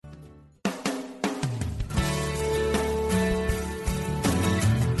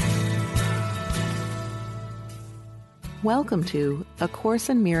Welcome to A Course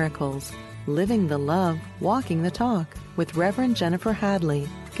in Miracles, Living the Love, Walking the Talk with Reverend Jennifer Hadley.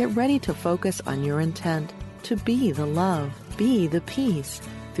 Get ready to focus on your intent to be the love, be the peace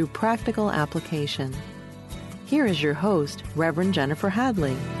through practical application. Here is your host, Reverend Jennifer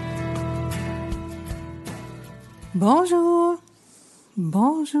Hadley. Bonjour.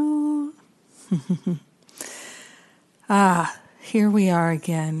 Bonjour. Here we are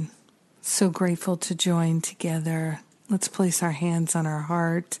again. So grateful to join together. Let's place our hands on our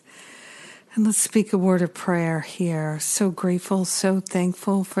heart and let's speak a word of prayer here. So grateful, so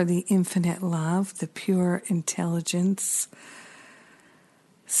thankful for the infinite love, the pure intelligence.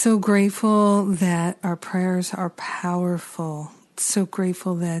 So grateful that our prayers are powerful. So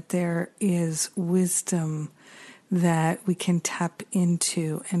grateful that there is wisdom that we can tap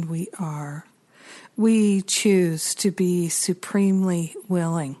into, and we are. We choose to be supremely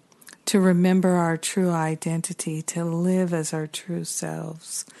willing to remember our true identity, to live as our true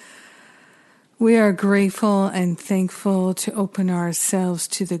selves. We are grateful and thankful to open ourselves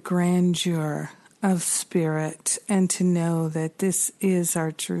to the grandeur of spirit and to know that this is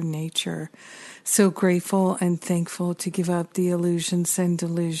our true nature. So grateful and thankful to give up the illusions and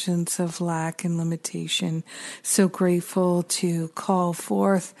delusions of lack and limitation. So grateful to call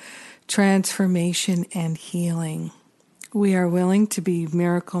forth transformation and healing. We are willing to be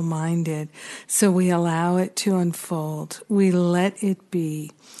miracle-minded, so we allow it to unfold. We let it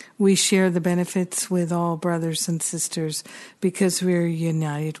be. We share the benefits with all brothers and sisters because we are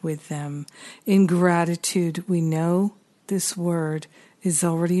united with them. In gratitude, we know this word is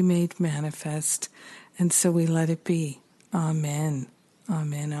already made manifest, and so we let it be. Amen.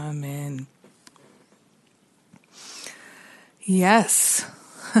 Amen. Amen. Yes.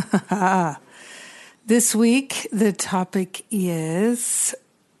 This week, the topic is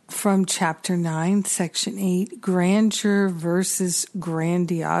from Chapter 9, Section 8, Grandeur versus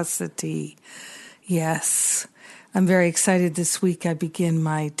Grandiosity. Yes, I'm very excited this week. I begin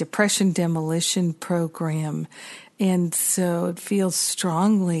my depression demolition program, and so it feels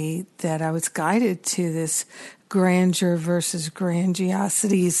strongly that I was guided to this grandeur versus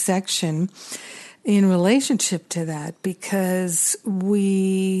grandiosity section in relationship to that, because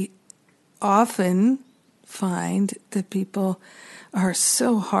we often find that people are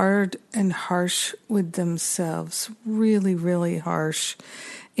so hard and harsh with themselves, really, really harsh,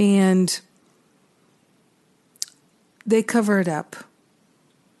 and they cover it up.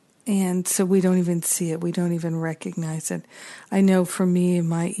 And so we don't even see it. We don't even recognize it. I know for me,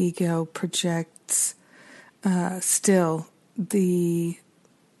 my ego projects still the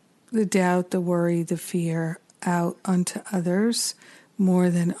doubt, the worry, the fear out onto others more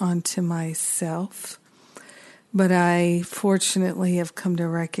than onto myself. But I fortunately have come to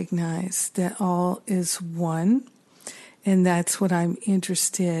recognize that all is one, and that's what I'm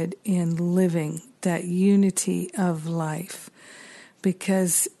interested in living, that unity of life.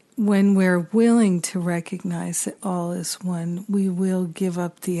 Because when we're willing to recognize that all is one, we will give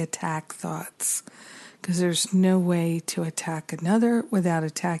up the attack thoughts. Because there's no way to attack another without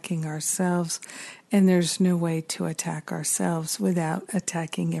attacking ourselves, and there's no way to attack ourselves without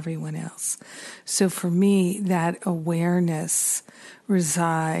attacking everyone else. So for me, that awareness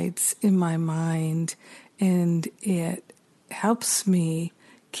resides in my mind, and it helps me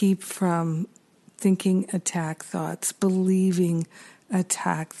keep from thinking attack thoughts, believing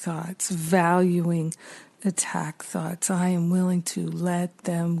attack thoughts, valuing attack thoughts. I am willing to let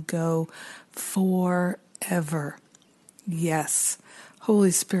them go forever. Yes. Holy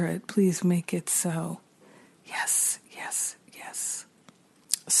Spirit, please make it so. Yes, yes, yes.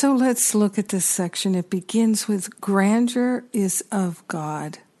 So let's look at this section. It begins with grandeur is of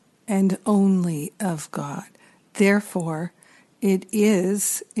God and only of God. Therefore, it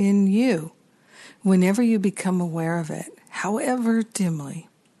is in you. Whenever you become aware of it, however dimly,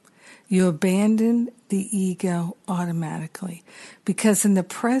 you abandon the ego automatically, because in the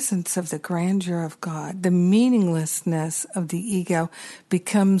presence of the grandeur of God, the meaninglessness of the ego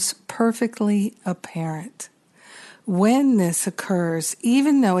becomes perfectly apparent. When this occurs,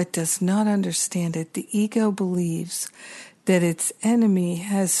 even though it does not understand it, the ego believes that its enemy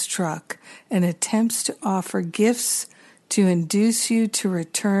has struck and attempts to offer gifts to induce you to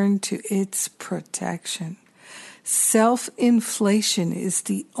return to its protection. Self-inflation is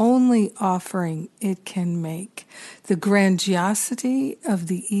the only offering it can make. The grandiosity of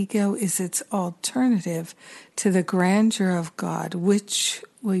the ego is its alternative to the grandeur of God. Which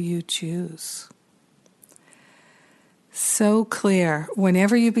will you choose? So clear.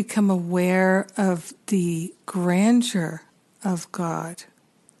 Whenever you become aware of the grandeur of God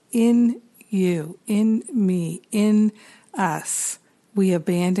in you, in me, in us, we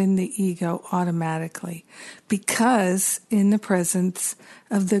abandon the ego automatically, because in the presence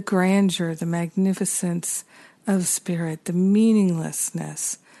of the grandeur, the magnificence of spirit, the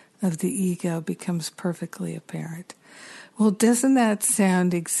meaninglessness of the ego becomes perfectly apparent. Well, doesn't that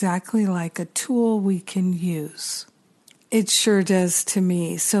sound exactly like a tool we can use? It sure does to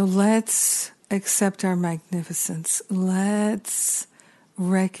me. So let's accept our magnificence. Let's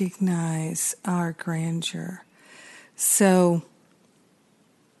recognize our grandeur. So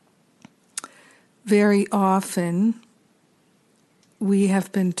very often we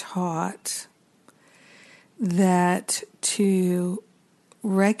have been taught that to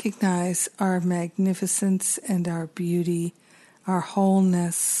recognize our magnificence and our beauty, our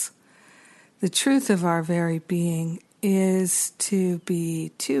wholeness, the truth of our very being is to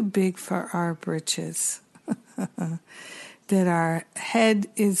be too big for our britches, that our head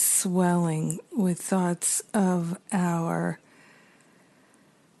is swelling with thoughts of our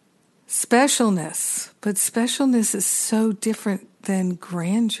specialness. But specialness is so different than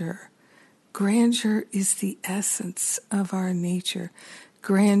grandeur. Grandeur is the essence of our nature.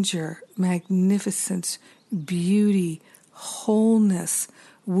 Grandeur, magnificence, beauty, wholeness,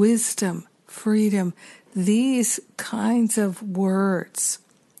 wisdom, freedom. These kinds of words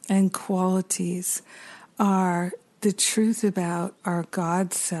and qualities are the truth about our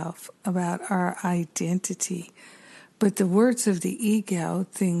God self, about our identity. But the words of the ego,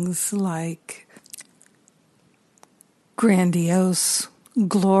 things like grandiose,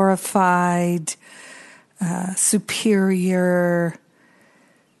 glorified, superior,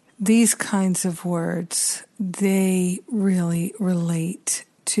 these kinds of words, they really relate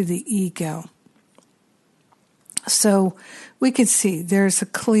to the ego. So we can see there's a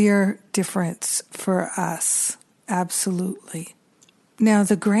clear difference for us, absolutely. Now,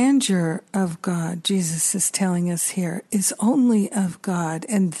 the grandeur of God, Jesus is telling us here, is only of God,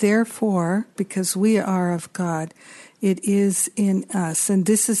 and therefore, because we are of God, it is in us, and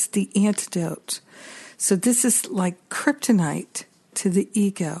this is the antidote. So this is like kryptonite to the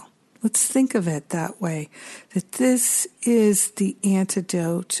ego. Let's think of it that way, that this is the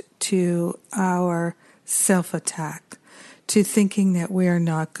antidote to our self-attack, to thinking that we are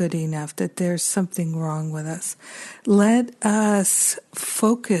not good enough, that there's something wrong with us. Let us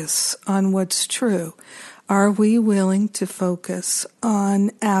focus on what's true. Are we willing to focus on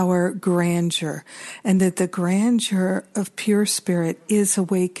our grandeur, and that the grandeur of pure spirit is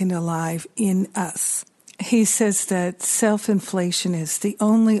awake and alive in us? He says that self-inflation is the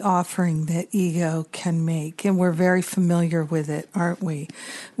only offering that ego can make, and we're very familiar with it, aren't we?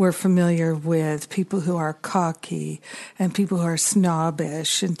 We're familiar with people who are cocky and people who are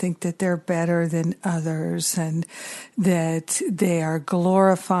snobbish and think that they're better than others and that they are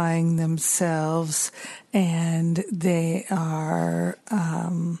glorifying themselves and they are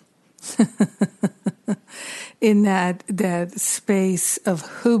in that space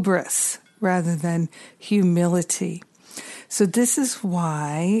of hubris rather than humility. So this is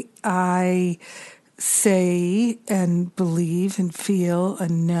why I say and believe and feel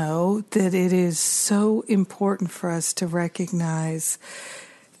and know that it is so important for us to recognize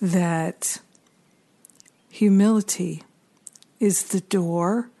that humility is the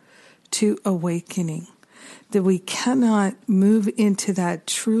door to awakening, that we cannot move into that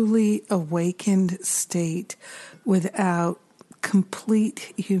truly awakened state without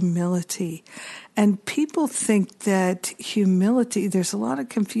complete humility. And people think that humility, there's a lot of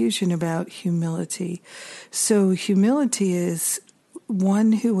confusion about humility. So humility is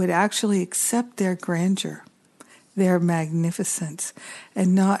one who would actually accept their grandeur, their magnificence,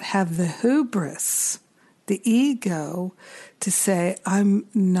 and not have the hubris, the ego, to say, I'm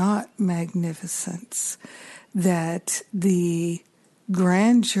not magnificence, that the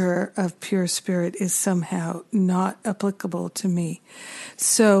grandeur of pure spirit is somehow not applicable to me.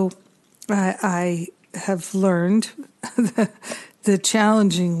 So I have learned the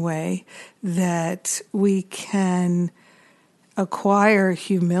challenging way that we can acquire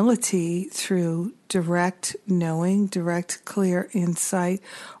humility through direct knowing, direct clear insight,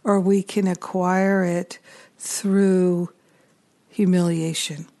 or we can acquire it through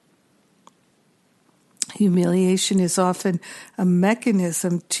humiliation. Humiliation is often a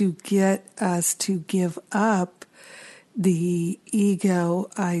mechanism to get us to give up the ego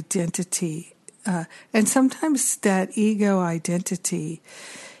identity. And sometimes that ego identity,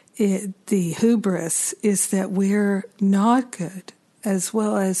 the hubris, is that we're not good, as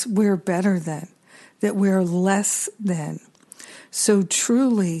well as we're better than, that we're less than. So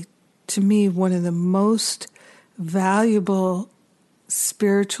truly, to me, one of the most valuable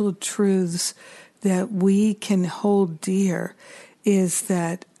spiritual truths that we can hold dear is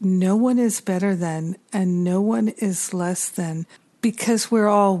that no one is better than and no one is less than, because we're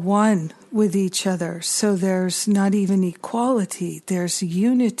all one with each other. So there's not even equality, there's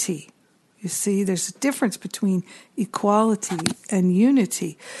unity. You see, there's a difference between equality and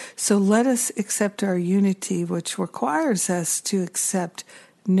unity. So let us accept our unity, which requires us to accept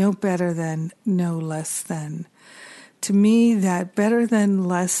no better than, no less than. To me, that better than,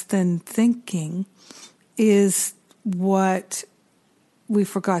 less than thinking is what we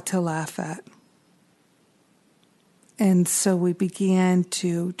forgot to laugh at. And so we began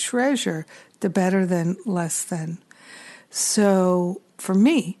to treasure the better than, less than. So for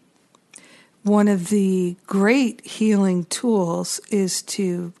me, one of the great healing tools is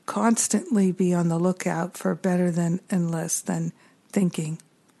to constantly be on the lookout for better than and less than thinking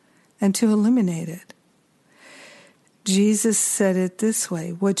and to eliminate it. Jesus said it this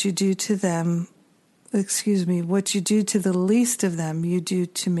way, what you do to the least of them, you do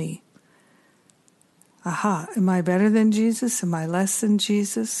to me. Aha, am I better than Jesus? Am I less than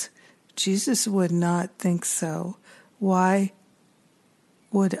Jesus? Jesus would not think so. Why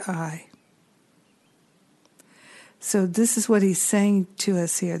would I? So this is what he's saying to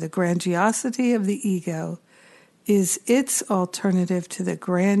us here. The grandiosity of the ego is its alternative to the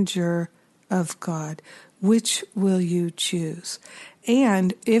grandeur of God. Which will you choose?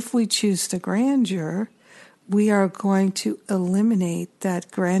 And if we choose the grandeur, we are going to eliminate that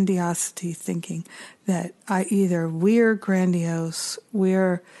grandiosity thinking that either we're grandiose,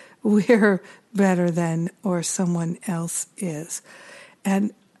 we're better than, or someone else is.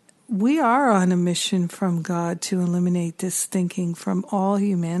 And we are on a mission from God to eliminate this thinking from all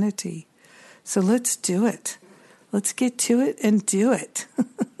humanity. So let's do it. Let's get to it and do it.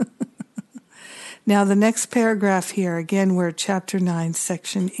 Now, the next paragraph here, again, we're at chapter 9,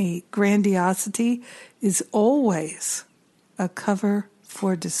 section 8. Grandiosity is always a cover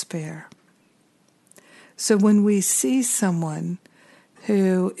for despair. So when we see someone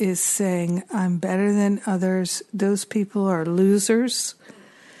who is saying, I'm better than others, those people are losers.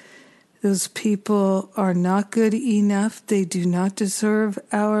 Those people are not good enough. They do not deserve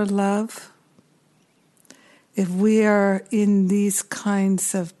our love. If we are in these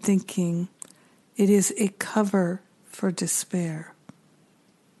kinds of thinking, it is a cover for despair.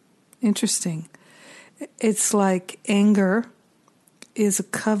 Interesting. It's like anger is a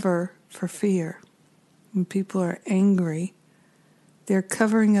cover for fear. When people are angry, they're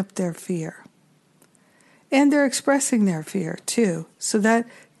covering up their fear. And they're expressing their fear too. So that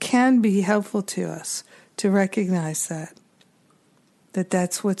can be helpful to us to recognize that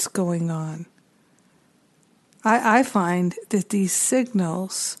that's what's going on. I find that these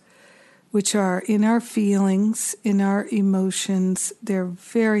signals, which are in our feelings, in our emotions, they're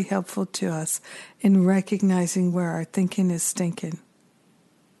very helpful to us in recognizing where our thinking is stinking.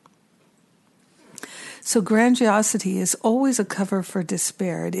 So grandiosity is always a cover for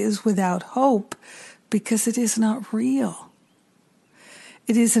despair. It is without hope because it is not real.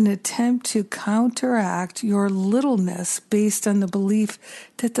 It is an attempt to counteract your littleness based on the belief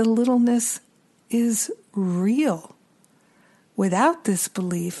that the littleness is real. Without this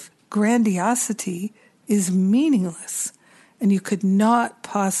belief, grandiosity is meaningless, and you could not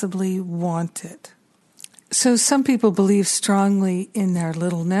possibly want it. So some people believe strongly in their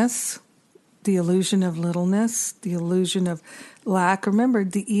littleness, the illusion of littleness, the illusion of lack. Remember,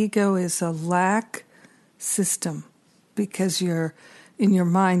 the ego is a lack system because in your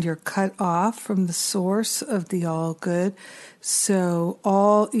mind, you're cut off from the source of the all good. So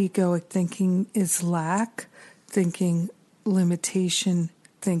all egoic thinking is lack thinking, limitation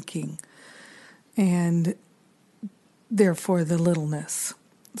thinking, and therefore the littleness.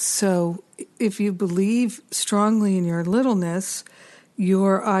 So if you believe strongly in your littleness,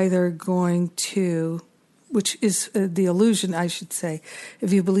 you're either going to, which is the illusion, I should say,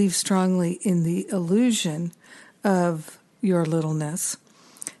 if you believe strongly in the illusion of your littleness,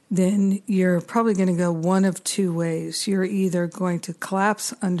 then you're probably going to go one of two ways. You're either going to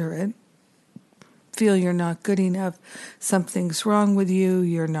collapse under it, feel you're not good enough, something's wrong with you,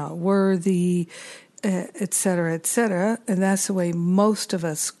 you're not worthy, etc., etc. And that's the way most of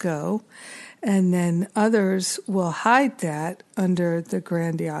us go. And then others will hide that under the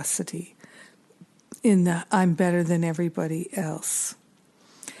grandiosity, in the I'm better than everybody else.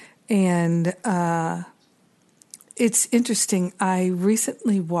 And it's interesting. I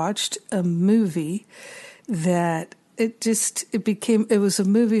recently watched a movie that it was a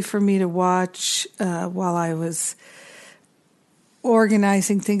movie for me to watch while I was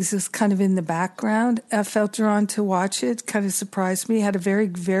organizing things is kind of in the background. I felt drawn to watch it. Kind of surprised me. It had a very,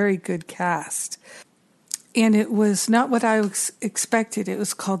 very good cast. And it was not what I expected. It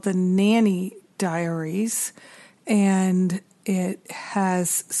was called The Nanny Diaries. And it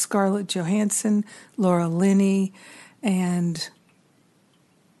has Scarlett Johansson, Laura Linney, and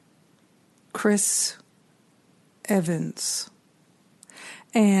Chris Evans.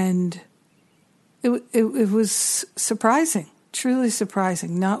 And it was surprising, truly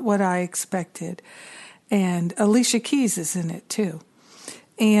surprising, not what I expected. And Alicia Keys is in it too.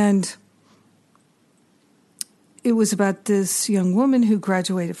 And it was about this young woman who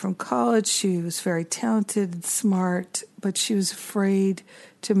graduated from college. She was very talented and smart, but she was afraid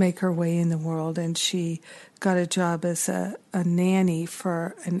to make her way in the world. And she got a job as a nanny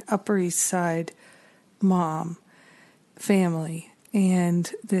for an Upper East Side family.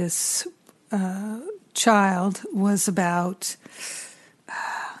 And this child was about,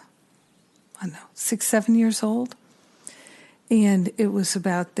 6, 7 years old. And it was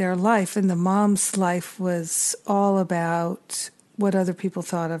about their life. And the mom's life was all about what other people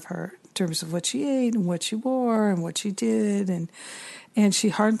thought of her in terms of what she ate and what she wore and what she did. And she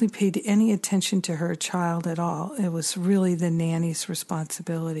hardly paid any attention to her child at all. It was really the nanny's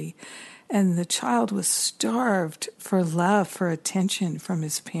responsibility. And the child was starved for love, for attention from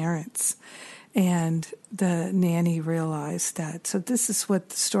his parents. And the nanny realized that. So this is what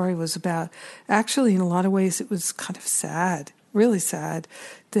the story was about. Actually, in a lot of ways, it was kind of sad, really sad,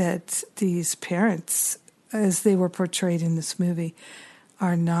 that these parents, as they were portrayed in this movie,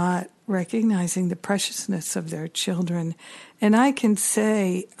 are not recognizing the preciousness of their children. And I can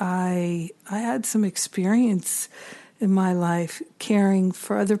say I had some experience in my life caring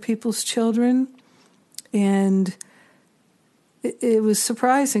for other people's children, and it was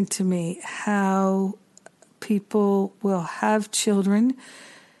surprising to me how people will have children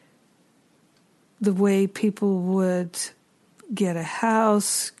the way people would get a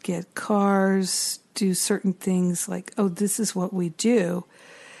house, get cars, do certain things like, oh, this is what we do.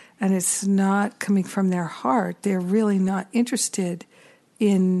 And it's not coming from their heart. They're really not interested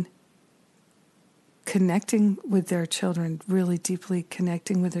in connecting with their children, really deeply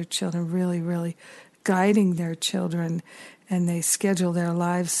connecting with their children, really, really guiding their children. And they schedule their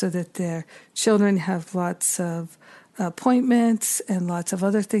lives so that their children have lots of appointments and lots of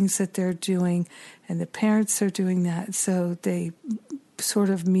other things that they're doing, and the parents are doing that. So they sort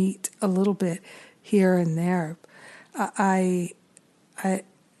of meet a little bit here and there. I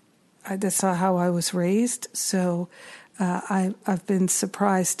that's not how I was raised. So I've been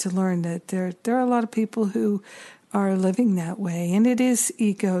surprised to learn that there are a lot of people who are living that way, and it is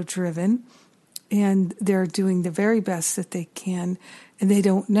ego-driven. And they're doing the very best that they can, and they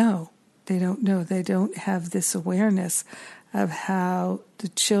don't know. They don't have this awareness of how the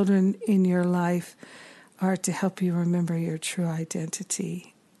children in your life are to help you remember your true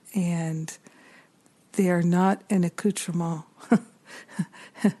identity. And they are not an accoutrement,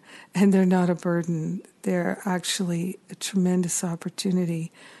 and they're not a burden. They're actually a tremendous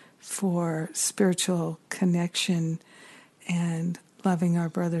opportunity for spiritual connection and loving our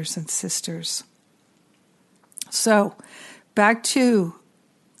brothers and sisters. So, back to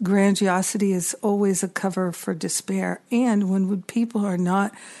Grandiosity is always a cover for despair. And when people are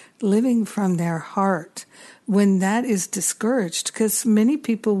not living from their heart, when that is discouraged, because many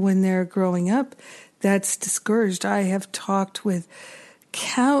people, when they're growing up, that's discouraged. I have talked with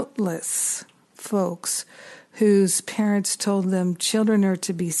countless folks whose parents told them children are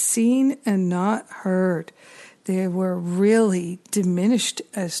to be seen and not heard. They were really diminished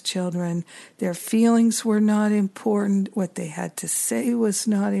as children. Their feelings were not important. What they had to say was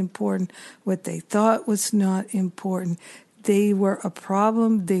not important. What they thought was not important. They were a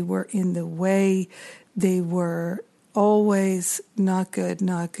problem. They were in the way. They were always not good,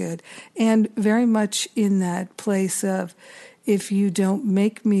 not good. And very much in that place of, if you don't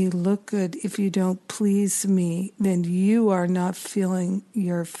make me look good, if you don't please me, then you are not feeling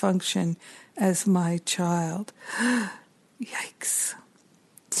your function as my child. Yikes.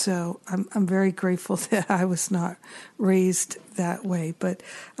 So I'm very grateful that I was not raised that way. But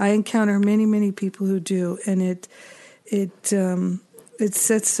I encounter many, many people who do, and it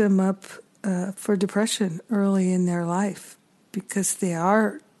sets them up for depression early in their life because they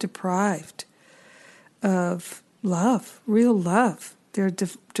are deprived of love, real love. They're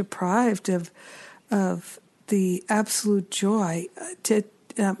deprived of the absolute joy. To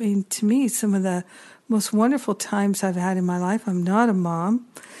me, some of the most wonderful times I've had in my life. I'm not a mom,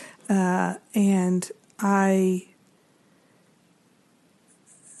 and I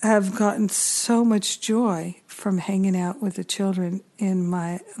have gotten so much joy from hanging out with the children in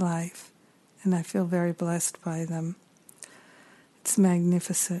my life, and I feel very blessed by them. It's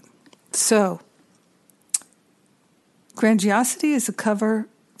magnificent. So, Grandiosity is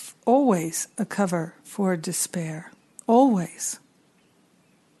always a cover for despair. Always.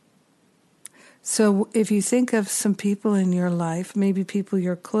 So if you think of some people in your life, maybe people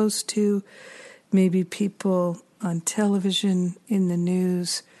you're close to, maybe people on television, in the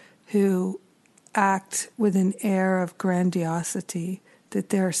news, who act with an air of grandiosity, that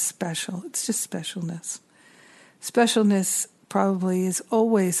they're special. It's just specialness. Specialness probably is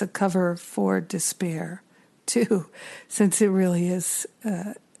always a cover for despair, too, since it really is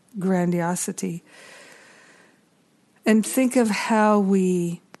grandiosity. And think of how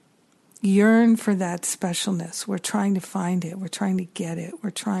we yearn for that specialness. We're trying to find it. We're trying to get it. We're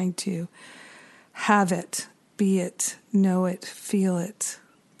trying to have it, be it, know it, feel it.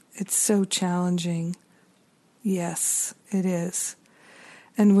 It's so challenging. Yes, it is.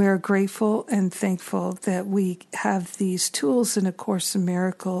 And we're grateful and thankful that we have these tools in A Course in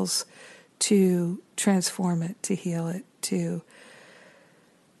Miracles to transform it, to heal it, to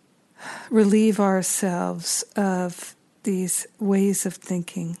relieve ourselves of these ways of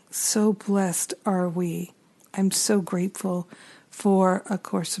thinking. So blessed are we. I'm so grateful for A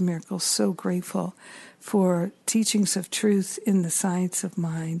Course in Miracles, so grateful for teachings of truth in the science of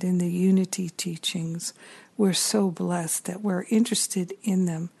mind, in the unity teachings. We're so blessed that we're interested in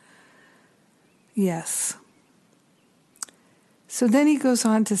them. Yes. So then he goes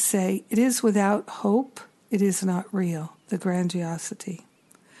on to say, it is without hope, it is not real, the grandiosity.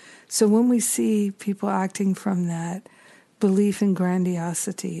 So when we see people acting from that belief in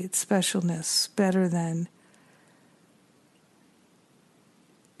grandiosity, its specialness, better than,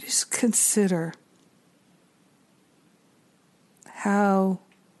 just consider how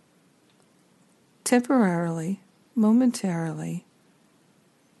temporarily, momentarily,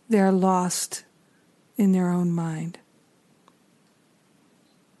 they're lost in their own mind.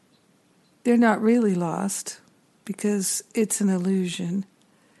 They're not really lost because it's an illusion.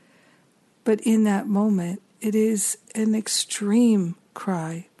 But in that moment, it is an extreme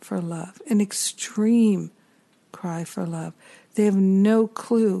cry for love, an extreme cry for love. They have no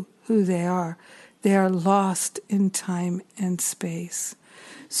clue who they are. They are lost in time and space.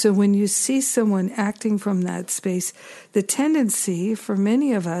 So when you see someone acting from that space, the tendency for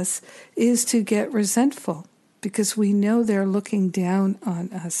many of us is to get resentful because we know they're looking down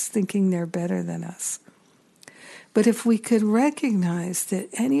on us, thinking they're better than us. But if we could recognize that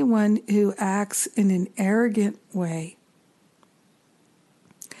anyone who acts in an arrogant way,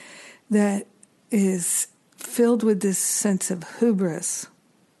 that is filled with this sense of hubris,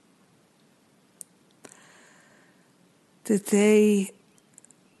 that they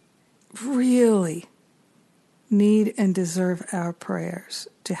really need and deserve our prayers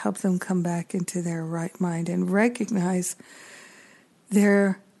to help them come back into their right mind and recognize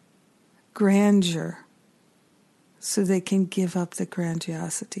their grandeur so they can give up the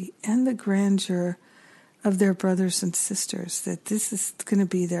grandiosity and the grandeur of their brothers and sisters, that this is going to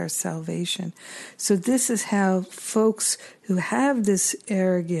be their salvation. So this is how folks who have this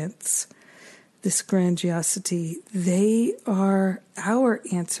arrogance, this grandiosity, they are our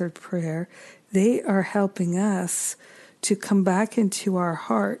answered prayer. They are helping us to come back into our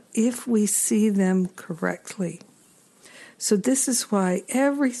heart if we see them correctly. So this is why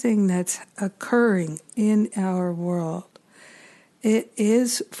everything that's occurring in our world, it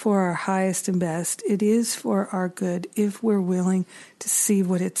is for our highest and best. It is for our good if we're willing to see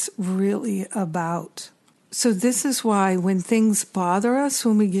what it's really about. So this is why when things bother us,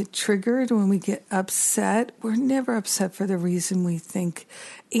 when we get triggered, when we get upset, we're never upset for the reason we think.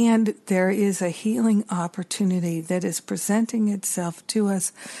 And there is a healing opportunity that is presenting itself to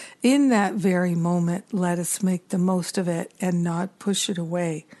us in that very moment. Let us make the most of it and not push it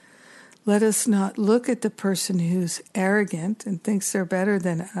away. Let us not look at the person who's arrogant and thinks they're better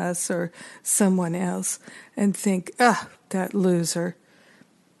than us or someone else and think, that loser.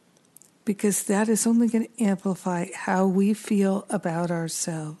 Because that is only going to amplify how we feel about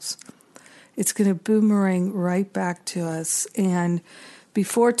ourselves. It's going to boomerang right back to us. And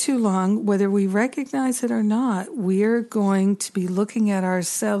before too long, whether we recognize it or not, we're going to be looking at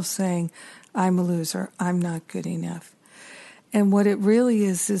ourselves saying, I'm a loser, I'm not good enough. And what it really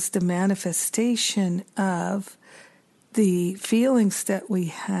is the manifestation of the feelings that we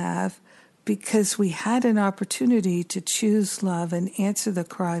have because we had an opportunity to choose love and answer the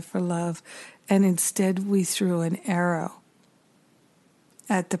cry for love, and instead we threw an arrow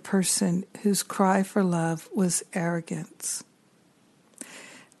at the person whose cry for love was arrogance.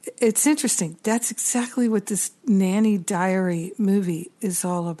 it's interesting. That's exactly what this Nanny Diary movie is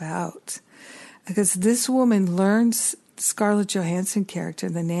all about. Because this woman learns, Scarlett Johansson character,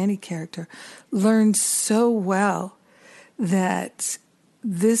 the nanny character, learns so well that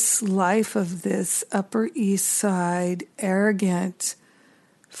this life of this Upper East Side arrogant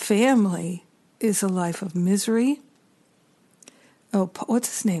family is a life of misery. Oh, what's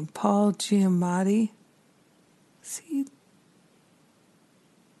his name? Paul Giamatti. Is he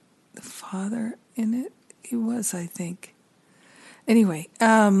the father in it? He was, I think. Anyway,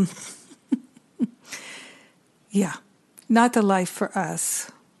 yeah, not the life for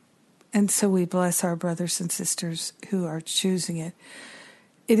us. And so we bless our brothers and sisters who are choosing it.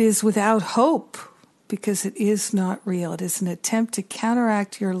 It is without hope because it is not real. It is an attempt to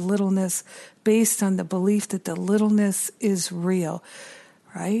counteract your littleness based on the belief that the littleness is real,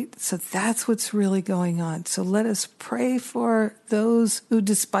 right? So that's what's really going on. So let us pray for those who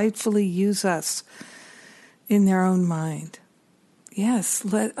despitefully use us in their own mind. Yes,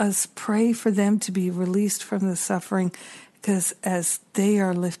 let us pray for them to be released from the suffering, because as they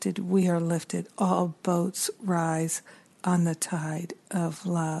are lifted, we are lifted. All boats rise on the tide of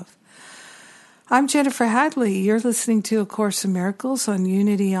love. I'm Jennifer Hadley. You're listening to A Course in Miracles on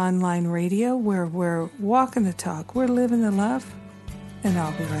Unity Online Radio, where we're walking the talk, we're living the love, and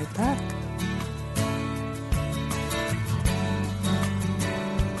I'll be right back.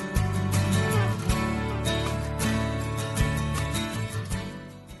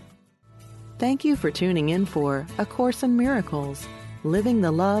 Thank you for tuning in for A Course in Miracles, living the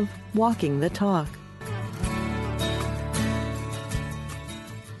love, walking the talk.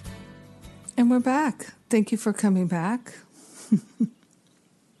 And we're back. Thank you for coming back.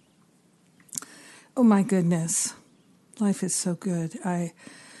 Oh my goodness. Life is so good. I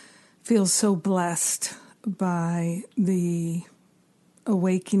feel so blessed by the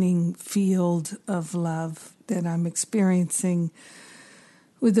awakening field of love that I'm experiencing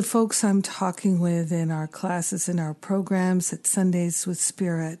with the folks I'm talking with in our classes, in our programs at Sundays with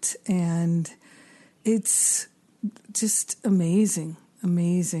Spirit. And it's just amazing,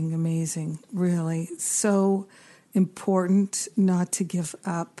 amazing, amazing, really. So important not to give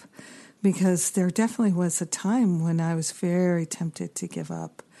up, because there definitely was a time when I was very tempted to give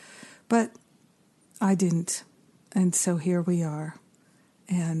up. But I didn't. And so here we are.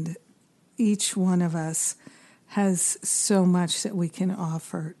 And each one of us has so much that we can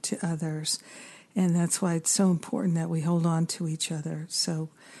offer to others. And that's why it's so important that we hold on to each other. So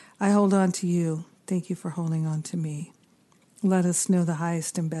I hold on to you. Thank you for holding on to me. Let us know the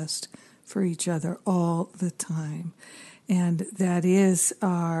highest and best for each other all the time. And that is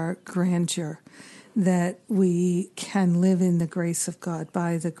our grandeur, that we can live in the grace of God,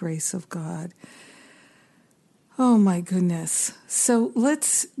 by the grace of God. Oh my goodness. So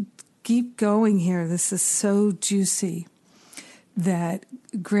let's keep going here. This is so juicy that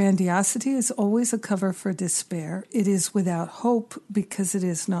grandiosity is always a cover for despair. It is without hope because it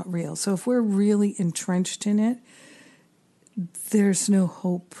is not real. So if we're really entrenched in it, there's no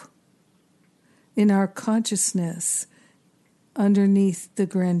hope. In our consciousness, underneath the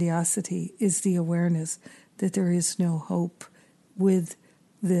grandiosity is the awareness that there is no hope with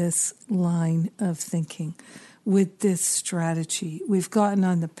this line of thinking, with this strategy. We've gotten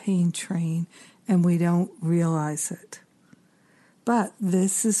on the pain train and we don't realize it. But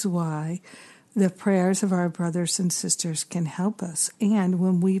this is why the prayers of our brothers and sisters can help us. And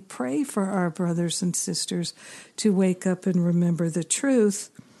when we pray for our brothers and sisters to wake up and remember the truth,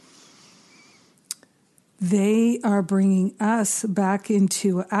 they are bringing us back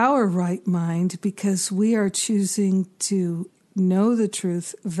into our right mind, because we are choosing to know the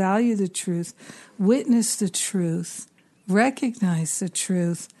truth, value the truth, witness the truth, recognize the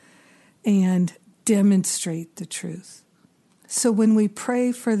truth, and demonstrate the truth. So when we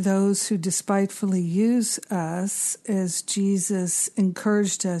pray for those who despitefully use us, as Jesus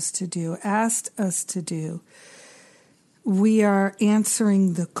encouraged us to do, asked us to do, we are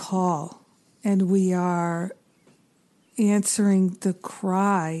answering the call, and we are answering the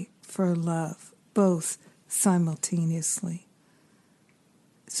cry for love, both simultaneously.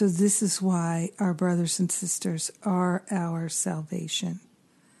 So this is why our brothers and sisters are our salvation.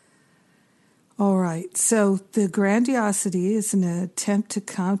 All right, so the grandiosity is an attempt to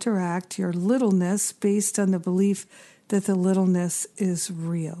counteract your littleness based on the belief that the littleness is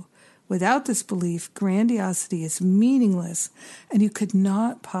real. Without this belief, grandiosity is meaningless, and you could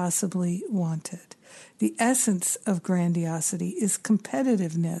not possibly want it. The essence of grandiosity is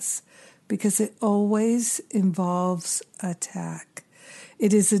competitiveness, because it always involves attack.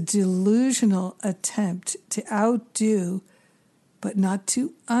 It is a delusional attempt to outdo but not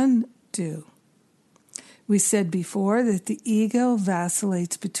to undo. We said before that the ego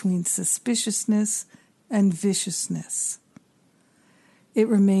vacillates between suspiciousness and viciousness. It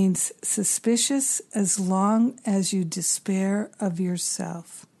remains suspicious as long as you despair of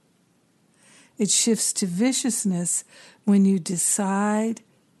yourself. It shifts to viciousness when you decide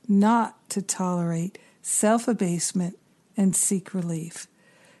not to tolerate self-abasement and seek relief.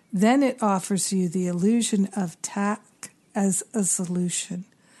 Then it offers you the illusion of tact as a solution.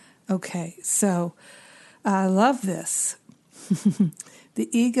 Okay, so I love this. The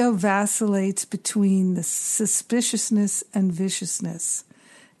ego vacillates between the suspiciousness and viciousness.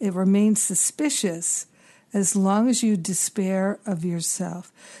 It remains suspicious as long as you despair of yourself.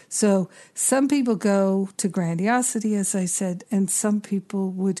 So some people go to grandiosity, as I said, and some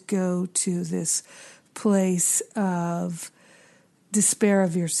people would go to this place of despair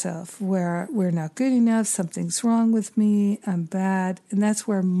of yourself, where we're not good enough, something's wrong with me, I'm bad, and that's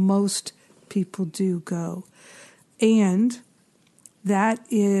where most people do go. And that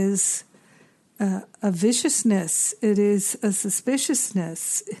is a viciousness. It is a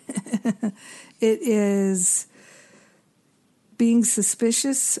suspiciousness. It is being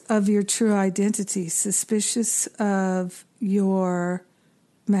suspicious of your true identity, suspicious of your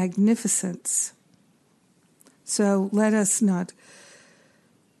magnificence. So let us not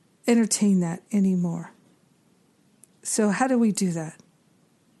entertain that anymore. So how do we do that?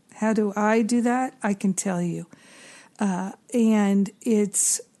 How do I do that? I can tell you. And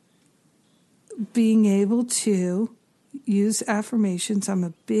it's being able to use affirmations. I'm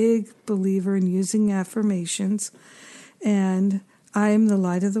a big believer in using affirmations. And I am the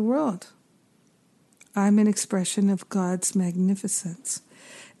light of the world. I'm an expression of God's magnificence.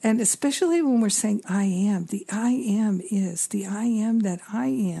 And especially when we're saying I am, the I am is, the I am that I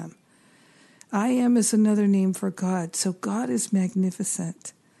am. I am is another name for God. So God is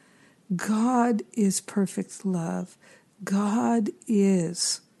magnificent. God is perfect love. God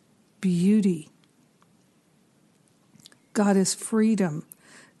is beauty. God is freedom.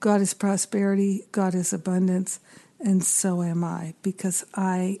 God is prosperity. God is abundance. And so am I, because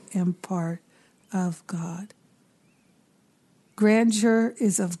I am part of God. Grandeur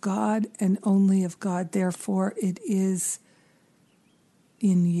is of God and only of God. Therefore, it is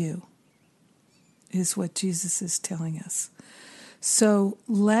in you, is what Jesus is telling us. So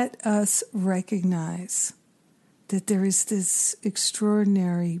let us recognize that there is this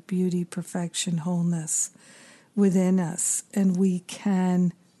extraordinary beauty, perfection, wholeness within us, and we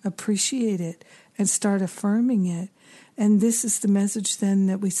can appreciate it and start affirming it. And this is the message then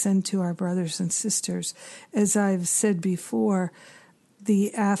that we send to our brothers and sisters. As I've said before,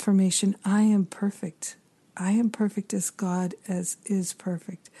 the affirmation, I am perfect. I am perfect as God is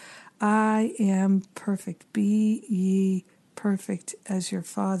perfect. I am perfect. Be ye perfect as your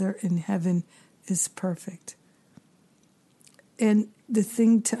Father in heaven is perfect. And the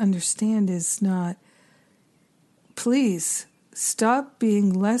thing to understand is not, please stop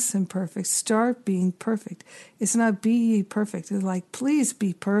being less than perfect. Start being perfect. It's not be ye perfect. It's like, please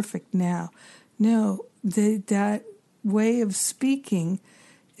be perfect now. No, that way of speaking,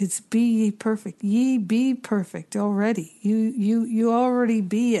 it's be ye perfect. Ye be perfect already. You already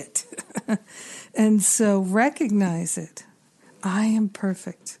be it. And so recognize it. I am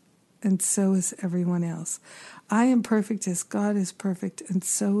perfect, and so is everyone else. I am perfect as God is perfect, and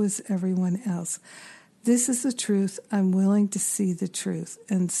so is everyone else. This is the truth. I'm willing to see the truth.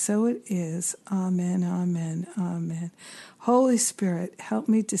 And so it is. Amen, amen, amen. Holy Spirit, help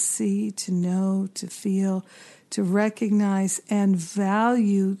me to see, to know, to feel, to recognize and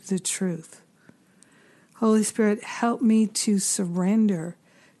value the truth. Holy Spirit, help me to surrender,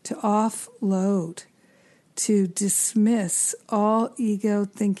 to offload, to dismiss all ego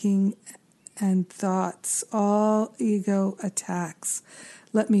thinking and thoughts, all ego attacks.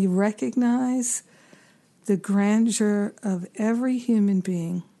 Let me recognize the grandeur of every human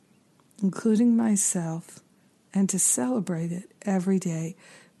being, including myself, and to celebrate it every day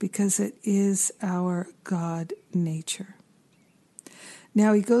because it is our God nature.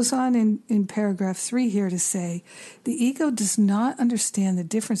 Now he goes on in paragraph 3 here to say, the ego does not understand the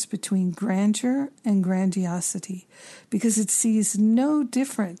difference between grandeur and grandiosity because it sees no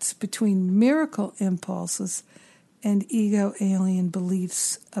difference between miracle impulses and ego alien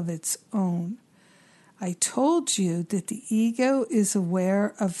beliefs of its own. I told you that the ego is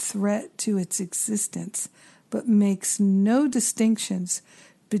aware of threat to its existence, but makes no distinctions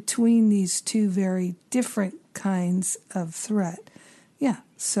between these two very different kinds of threat. Yeah,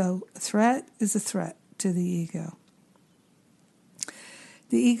 so a threat is a threat to the ego.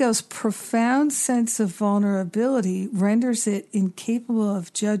 The ego's profound sense of vulnerability renders it incapable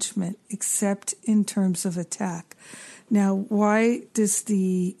of judgment except in terms of attack. Now, why does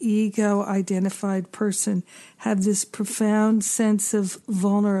the ego-identified person have this profound sense of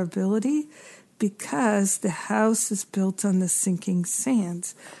vulnerability? Because the house is built on the sinking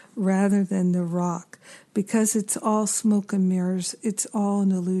sands rather than the rock. Because it's all smoke and mirrors, it's all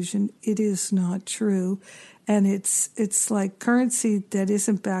an illusion. It is not true. And it's like currency that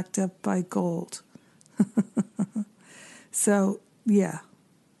isn't backed up by gold. So, yeah,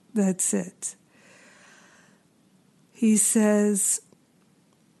 that's it. He says,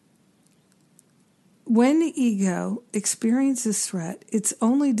 when the ego experiences threat, its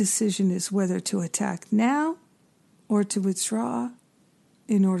only decision is whether to attack now or to withdraw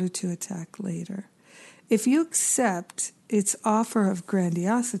in order to attack later. If you accept its offer of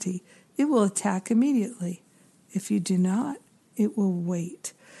grandiosity, it will attack immediately. If you do not, it will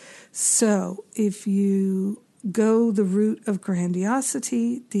wait. So if you go the route of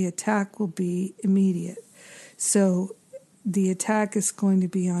grandiosity, the attack will be immediate. So the attack is going to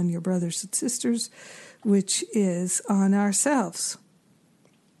be on your brothers and sisters, which is on ourselves.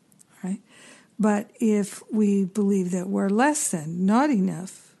 Right? But if we believe that we're less than, not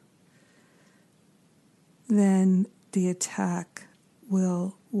enough, then the attack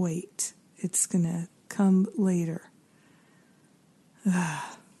will wait. It's going to come later.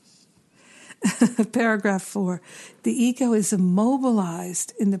 Paragraph 4. The ego is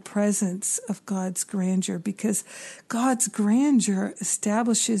immobilized in the presence of God's grandeur because God's grandeur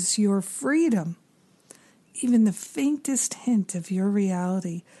establishes your freedom. Even the faintest hint of your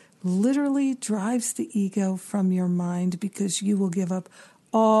reality literally drives the ego from your mind because you will give up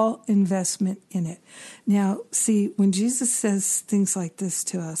all investment in it. Now, see, when Jesus says things like this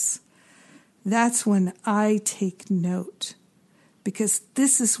to us, that's when I take note, because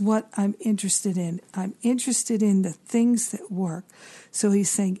this is what I'm interested in. I'm interested in the things that work. So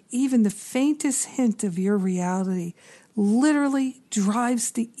he's saying even the faintest hint of your reality literally drives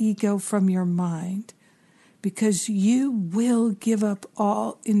the ego from your mind, because you will give up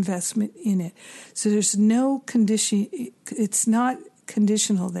all investment in it. So there's no condition. It's not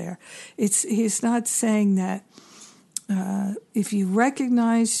conditional there. He's not saying that if you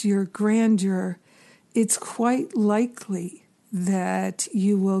recognize your grandeur, it's quite likely that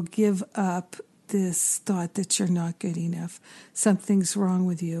you will give up this thought that you're not good enough, something's wrong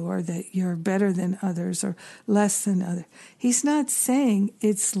with you, or that you're better than others or less than others. He's not saying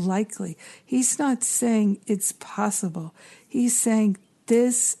it's likely. He's not saying it's possible. He's saying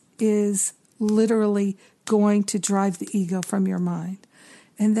this is literally going to drive the ego from your mind.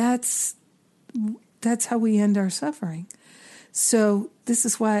 And that's how we end our suffering. So this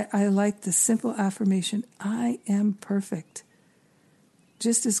is why I like the simple affirmation, I am perfect,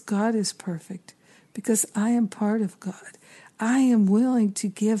 just as God is perfect, because I am part of God. I am willing to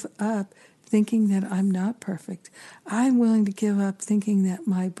give up thinking that I'm not perfect. I'm willing to give up thinking that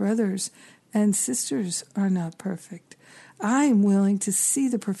my brothers and sisters are not perfect. I'm willing to see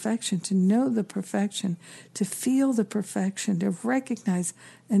the perfection, to know the perfection, to feel the perfection, to recognize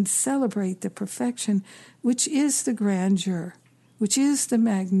and celebrate the perfection, which is the grandeur, which is the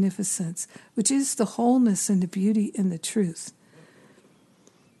magnificence, which is the wholeness and the beauty and the truth.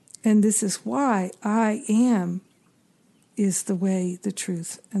 And this is why I am is the way, the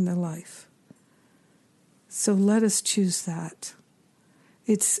truth, and the life. So let us choose that.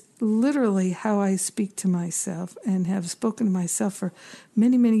 It's literally how I speak to myself and have spoken to myself for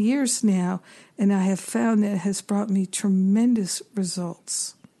many, many years now, and I have found that it has brought me tremendous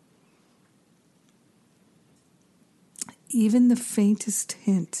results. Even the faintest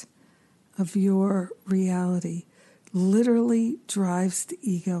hint of your reality literally drives the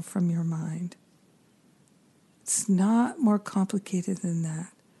ego from your mind. It's not more complicated than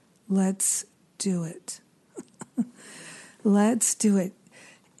that. Let's do it. Let's do it.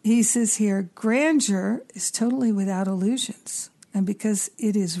 He says here, grandeur is totally without illusions. And because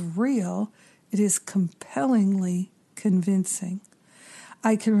it is real, it is compellingly convincing.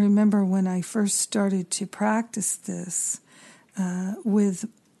 I can remember when I first started to practice this and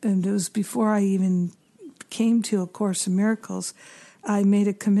it was before I even came to A Course in Miracles, I made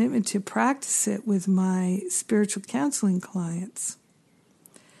a commitment to practice it with my spiritual counseling clients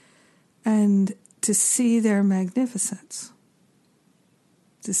and to see their magnificence,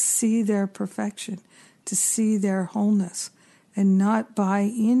 to see their perfection, to see their wholeness, and not buy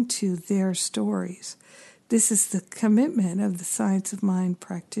into their stories. This is the commitment of the Science of Mind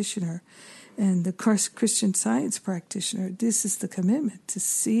practitioner and the Christian Science practitioner. This is the commitment to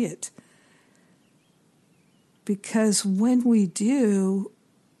see it. Because when we do,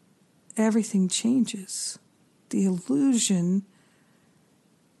 everything changes. The illusion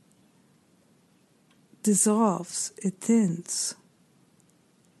dissolves, it thins.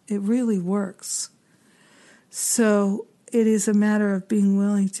 It really works. So it is a matter of being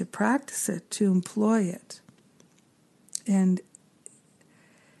willing to practice it, to employ it. And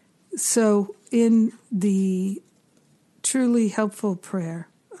so in the truly helpful prayer,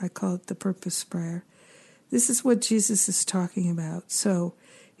 I call it the purpose prayer, this is what Jesus is talking about. So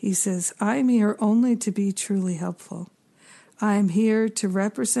he says, I'm here only to be truly helpful. I am here to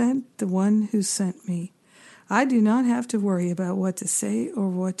represent the one who sent me. I do not have to worry about what to say or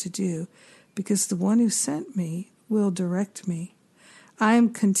what to do, because the one who sent me will direct me. I am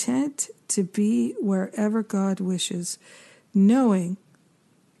content to be wherever God wishes, knowing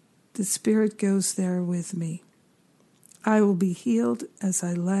the Spirit goes there with me. I will be healed as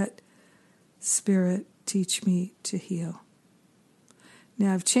I let Spirit teach me to heal.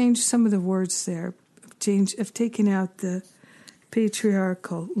 Now, I've changed some of the words there. I've taken out the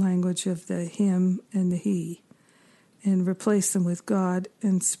patriarchal language of the him and the he and replaced them with God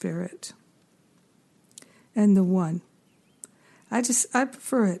and Spirit and the one. I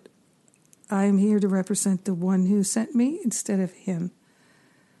prefer it. I am here to represent the one who sent me instead of him.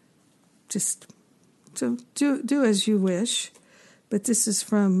 Just so do as you wish. But this is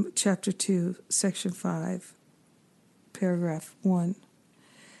from chapter 2, section 5, paragraph 1.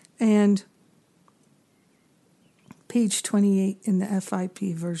 And page 28 in the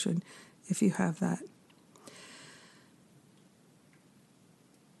FIP version, if you have that.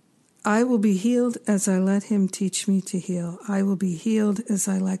 I will be healed as I let him teach me to heal. I will be healed as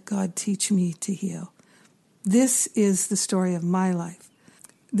I let God teach me to heal. This is the story of my life.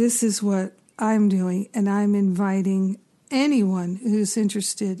 This is what I'm doing, and I'm inviting anyone who's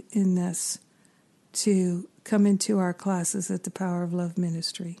interested in this to come into our classes at the Power of Love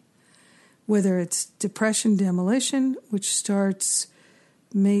Ministry. Whether it's Depression Demolition, which starts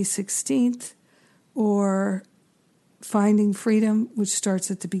May 16th, or Finding Freedom, which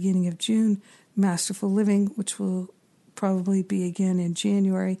starts at the beginning of June, Masterful Living, which will probably be again in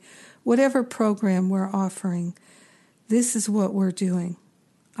January. Whatever program we're offering, this is what we're doing.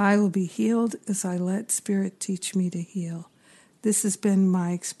 I will be healed as I let Spirit teach me to heal. This has been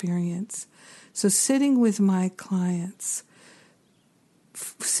my experience. So sitting with my clients,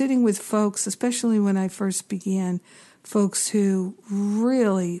 sitting with folks, especially when I first began, folks who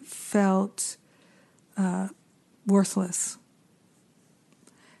really felt worthless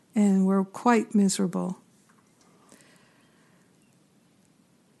and were quite miserable.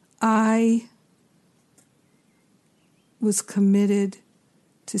 I was committed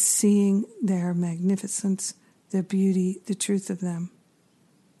to seeing their magnificence, their beauty, the truth of them.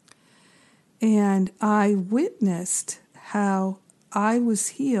 And I witnessed how I was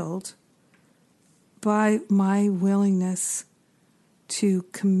healed by my willingness to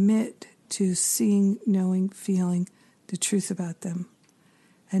commit to seeing, knowing, feeling the truth about them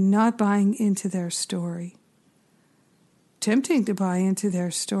and not buying into their story. Tempting to buy into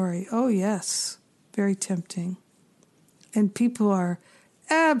their story. Oh, yes, very tempting. And people are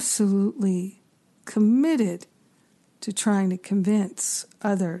absolutely committed to trying to convince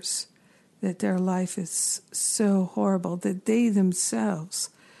others that their life is so horrible, that they themselves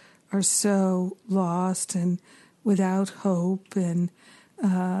are so lost and without hope and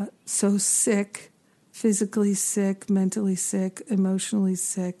so sick, physically sick, mentally sick, emotionally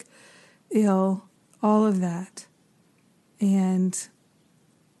sick, ill, all of that. And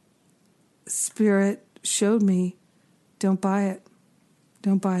Spirit showed me, don't buy it.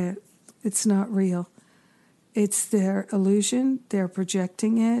 Don't buy it. It's not real. It's their illusion. They're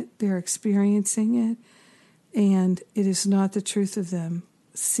projecting it. They're experiencing it. And it is not the truth of them.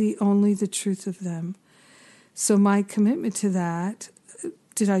 See only the truth of them. So my commitment to that,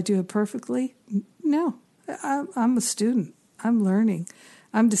 did I do it perfectly? No. I'm a student. I'm learning.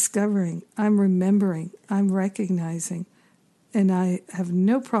 I'm discovering. I'm remembering. I'm recognizing. And I have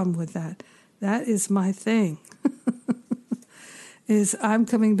no problem with that. That is my thing. Is I'm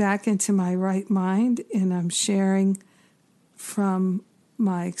coming back into my right mind and I'm sharing from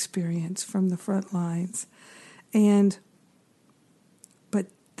my experience, from the front lines. But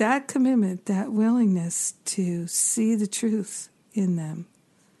that commitment, that willingness to see the truth in them,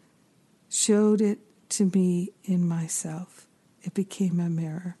 showed it to me in myself. It became a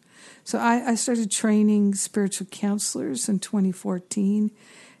mirror. So I started training spiritual counselors in 2014,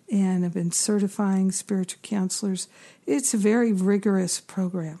 and I've been certifying spiritual counselors. It's a very rigorous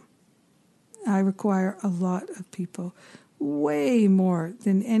program. I require a lot of people, way more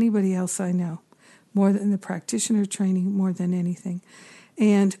than anybody else I know, more than the practitioner training, more than anything.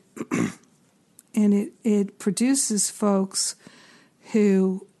 And it produces folks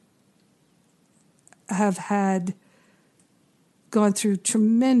who have gone through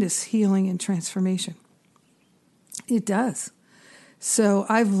tremendous healing and transformation. It does. So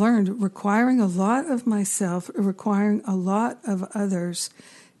I've learned requiring a lot of myself, requiring a lot of others,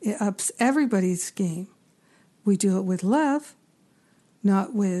 it ups everybody's game. We do it with love,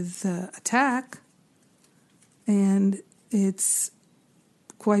 not with attack. And it's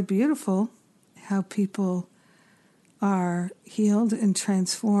quite beautiful how people are healed and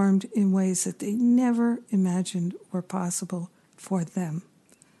transformed in ways that they never imagined were possible for them.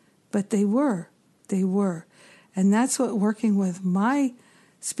 But they were. And that's what working with my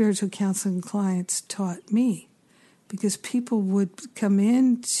spiritual counseling clients taught me. Because people would come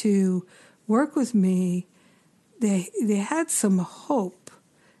in to work with me, they had some hope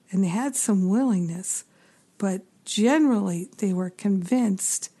and they had some willingness, but generally they were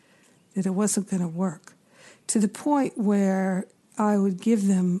convinced that it wasn't going to work, to the point where I would give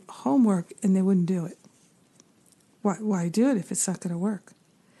them homework and they wouldn't do it. Why do it if it's not going to work?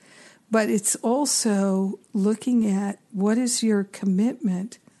 But it's also looking at what is your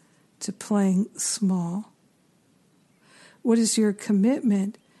commitment to playing small? What is your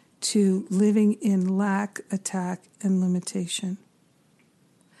commitment to living in lack, attack, and limitation?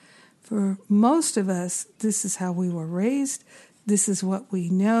 For most of us, this is how we were raised. This is what we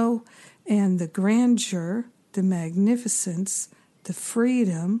know. And the grandeur, the magnificence, the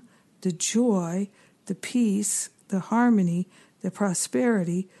freedom, the joy, the peace, the harmony, the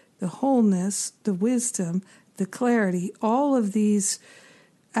prosperity, the wholeness, the wisdom, the clarity, all of these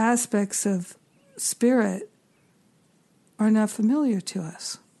aspects of spirit are not familiar to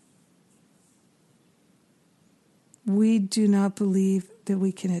us. We do not believe that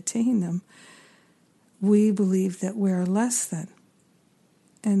we can attain them. We believe that we're less than.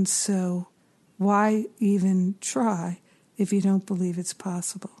 And so why even try if you don't believe it's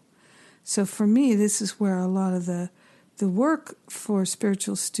possible? So for me, this is where a lot of the work for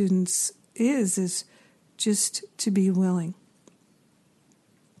spiritual students is just to be willing.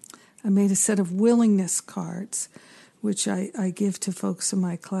 I made a set of willingness cards, which I give to folks in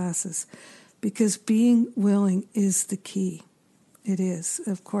my classes, because being willing is the key. It is.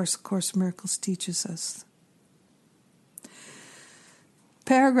 Of course, Course in Miracles teaches us.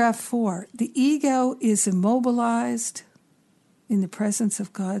 Paragraph 4, the ego is immobilized in the presence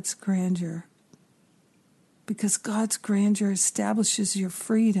of God's grandeur, because God's grandeur establishes your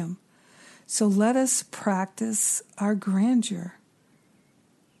freedom. So let us practice our grandeur.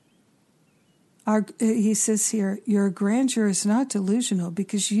 He says here, your grandeur is not delusional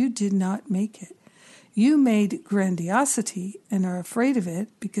because you did not make it. You made grandiosity and are afraid of it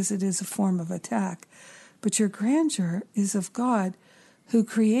because it is a form of attack. But your grandeur is of God, who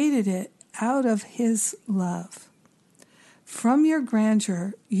created it out of his love. From your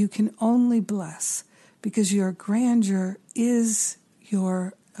grandeur, you can only bless, because your grandeur is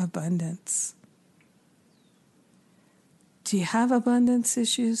your abundance. Do you have abundance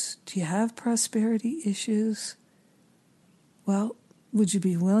issues? Do you have prosperity issues? Well, would you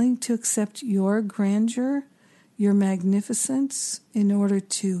be willing to accept your grandeur, your magnificence, in order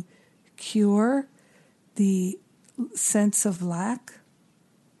to cure the sense of lack?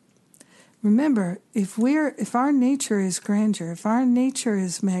 Remember, if our nature is grandeur, if our nature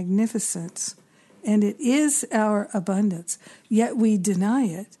is magnificence, and it is our abundance, yet we deny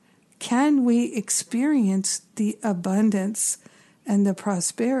it, can we experience the abundance and the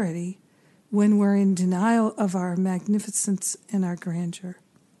prosperity when we're in denial of our magnificence and our grandeur?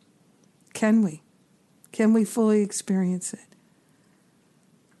 Can we? Can we fully experience it?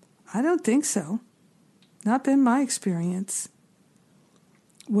 I don't think so. Not been my experience.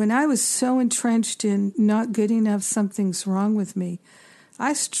 When I was so entrenched in not good enough, something's wrong with me,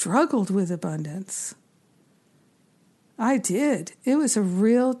 I struggled with abundance. I did. It was a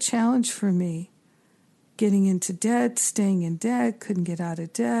real challenge for me. Getting into debt, staying in debt, couldn't get out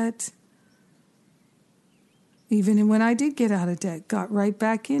of debt. Even when I did get out of debt, got right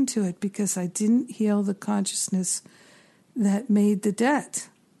back into it because I didn't heal the consciousness that made the debt.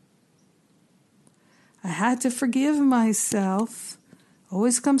 I had to forgive myself.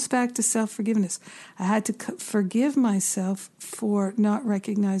 Always comes back to self-forgiveness. I had to forgive myself for not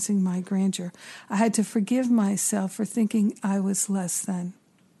recognizing my grandeur. I had to forgive myself for thinking I was less than.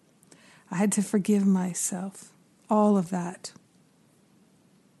 I had to forgive myself. All of that.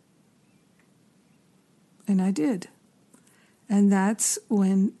 And I did. And that's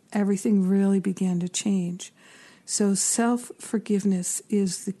when everything really began to change. So self-forgiveness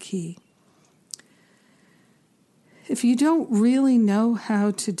is the key. If you don't really know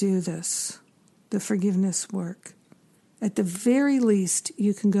how to do this, the forgiveness work, at the very least,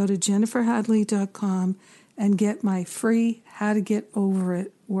 you can go to jenniferhadley.com and get my free How to Get Over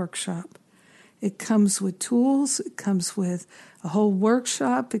It workshop. It comes with tools, it comes with a whole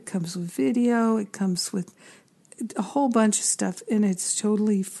workshop, it comes with video, it comes with a whole bunch of stuff, and it's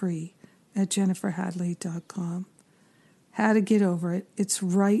totally free at jenniferhadley.com. How to Get Over It. It's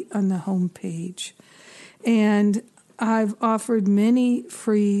right on the home page. And I've offered many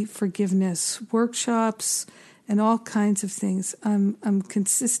free forgiveness workshops and all kinds of things. I'm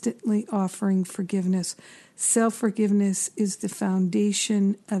consistently offering forgiveness. Self-forgiveness is the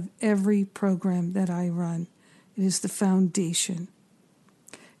foundation of every program that I run. It is the foundation.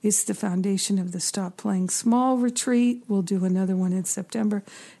 It's the foundation of the Stop Playing Small retreat. We'll do another one in September.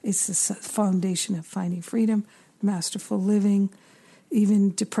 It's the foundation of Finding Freedom, Masterful Living,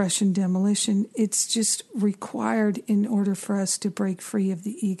 even Depression Demolition. It's just required in order for us to break free of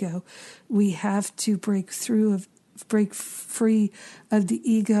the ego. We have to break free of the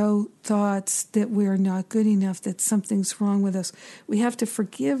ego thoughts that we're not good enough, that something's wrong with us. We have to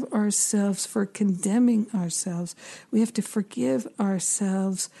forgive ourselves for condemning ourselves. We have to forgive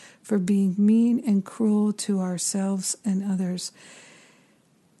ourselves for being mean and cruel to ourselves and others.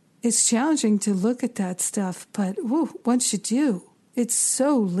 It's challenging to look at that stuff, but once you do, it's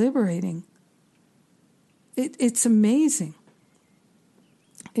so liberating. It's amazing.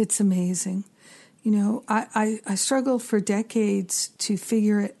 It's amazing. You know, I struggled for decades to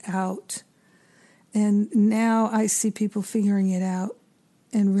figure it out. And now I see people figuring it out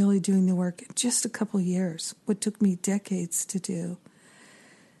and really doing the work in just a couple years, what took me decades to do.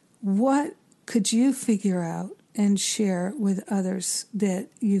 What could you figure out and share with others that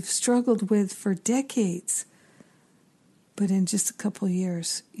you've struggled with for decades, but in just a couple of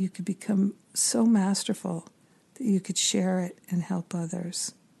years, you could become so masterful that you could share it and help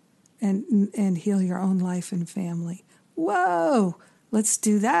others and heal your own life and family? Whoa, let's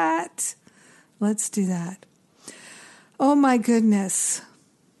do that. Let's do that. Oh my goodness.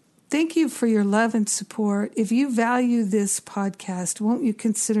 Thank you for your love and support. If you value this podcast, won't you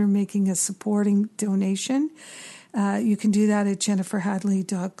consider making a supporting donation? You can do that at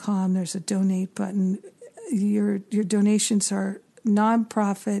jenniferhadley.com. There's a donate button. Your donations are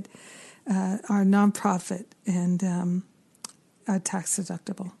nonprofit and tax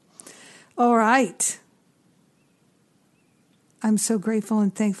deductible. All right. I'm so grateful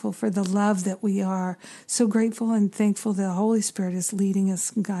and thankful for the love that we are. So grateful and thankful that the Holy Spirit is leading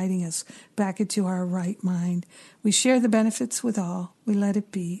us and guiding us back into our right mind. We share the benefits with all. We let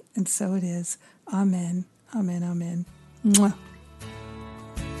it be, and so it is. Amen. Amen. Amen. Mwah.